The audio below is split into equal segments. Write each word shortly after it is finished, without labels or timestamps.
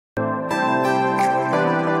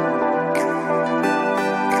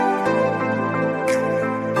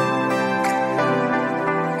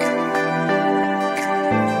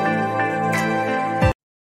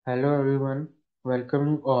Hello everyone, welcome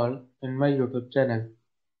you all in my YouTube channel.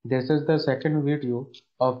 This is the second video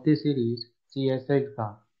of the series CSA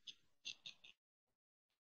exam.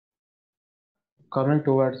 Coming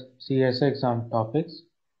towards CSA exam topics,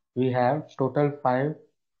 we have total 5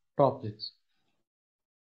 topics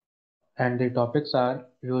and the topics are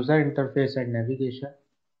user interface and navigation,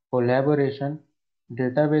 collaboration,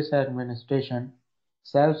 database administration,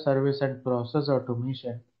 self-service and process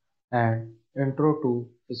automation, and intro to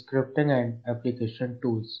scripting and application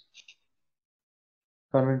tools.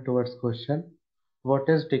 Coming towards question, what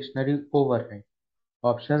is dictionary override?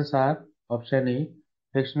 Options are option A,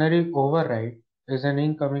 dictionary override is an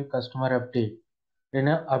incoming customer update in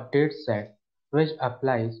an update set which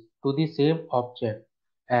applies to the same object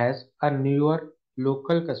as a newer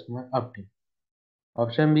local customer update.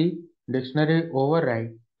 Option B, dictionary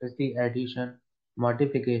override is the addition,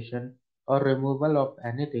 modification, or removal of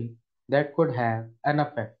anything that could have an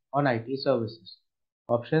effect on IT services.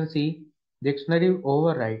 Option C, dictionary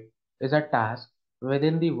override is a task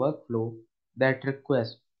within the workflow that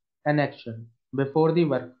requests an action before the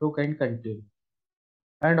workflow can continue.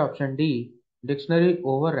 And option D, dictionary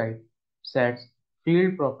override sets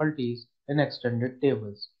field properties in extended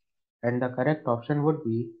tables. And the correct option would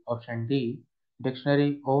be option D,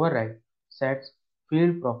 dictionary override sets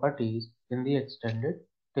field properties in the extended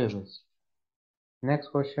tables. Next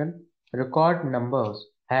question, record numbers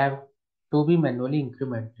have to be manually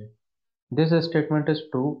incremented. This statement is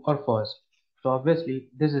true or false. So obviously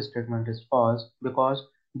this statement is false because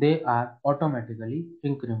they are automatically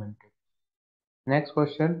incremented. Next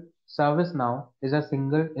question, ServiceNow is a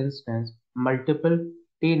single instance multiple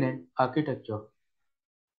tenant architecture.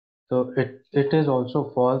 So it is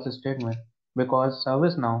also false statement because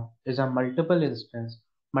ServiceNow is a multiple instance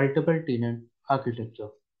multiple tenant architecture.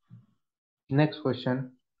 Next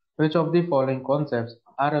question, which of the following concepts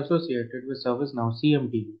are associated with ServiceNow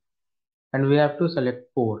CMDB? And we have to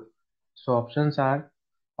select 4. So options are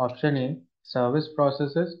option A, service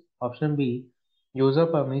processes, option B, user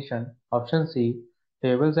permission, option C,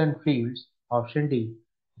 tables and fields, option D,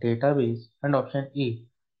 database, and option E,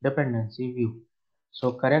 dependency view.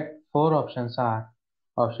 So correct 4 options are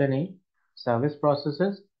option A, service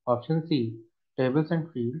processes, option C, tables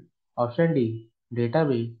and fields, option D,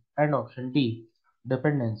 database, and option D,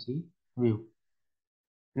 dependency view.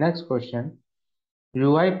 Next question,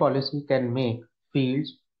 UI policy can make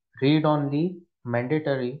fields read-only,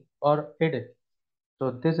 mandatory, or hidden.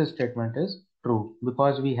 So this statement is true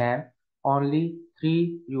because we have only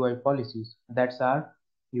 3 UI policies that's are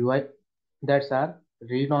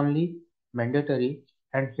read-only, mandatory,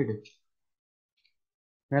 and hidden.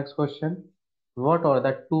 Next question, what are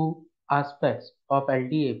the 2 aspects of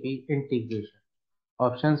LDAP integration?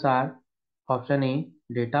 Options are option A,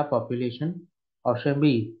 data population, option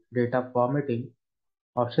B, data formatting,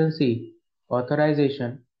 option C,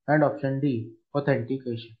 authorization, and option D,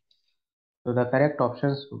 authentication. So the correct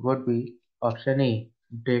options would be option A,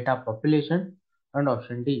 data population, and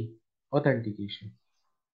option D, authentication.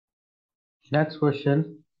 Next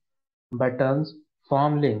question, buttons,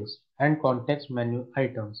 form links, and context menu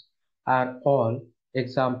items are all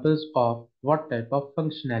examples of what type of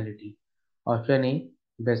functionality? Option A,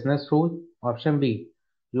 business rule, option B,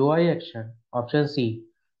 UI action, option C,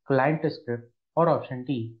 client script, or option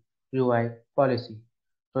D, UI policy.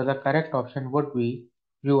 So the correct option would be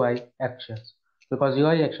UI actions because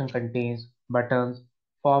UI action contains buttons,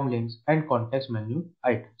 form links, and context menu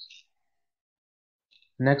items.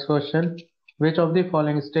 Next question, which of the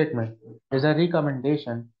following statement is a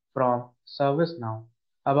recommendation from ServiceNow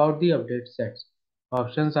about the update sets?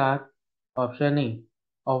 Options are option A,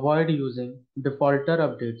 avoid using defaulter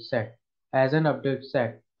update set as an update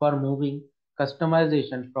set for moving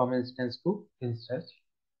customization from instance to instance.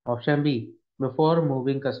 Option B, before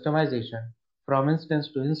moving customization from instance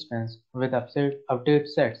to instance with update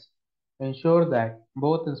sets, ensure that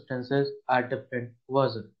both instances are different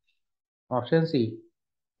versions. Option C,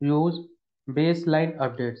 use baseline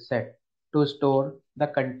update set to store the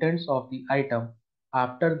contents of the item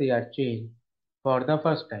after they are changed for the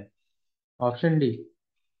first time. Option D,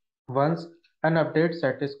 once an update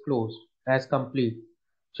set is closed as complete,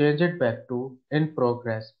 change it back to in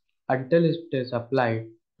progress until it is applied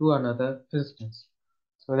to another instance.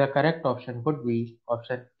 So the correct option would be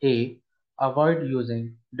option A, avoid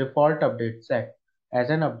using default update set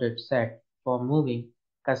as an update set for moving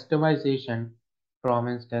customization from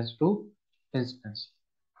instance to instance.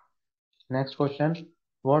 Next question,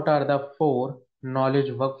 what are the 4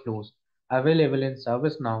 knowledge workflows available in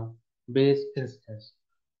ServiceNow base instance?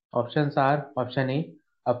 Options are option A,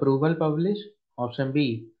 approval publish, option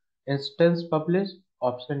B, instance publish,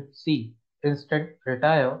 option C, instant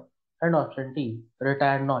retire, and option D,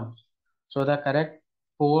 retire knowledge. So the correct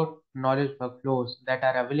four knowledge workflows that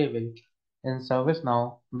are available in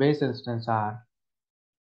ServiceNow base instance are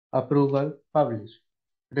approval publish.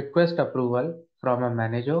 Request approval from a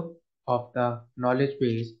manager of the knowledge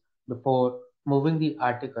base before moving the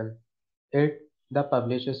article at the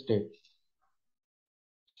publish state.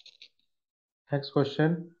 Next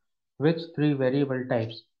question. Which three variable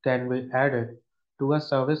types can be added to a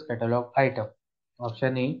service catalog item?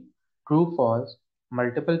 Option A, true false,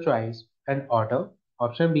 multiple choice and order.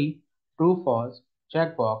 Option B, true false,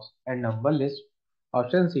 checkbox and number list.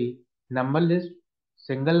 Option C, number list,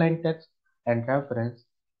 single line text and reference.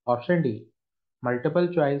 Option D, multiple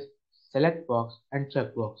choice, select box and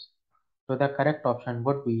checkbox. So the correct option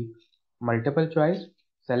would be multiple choice,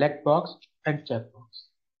 select box and checkbox.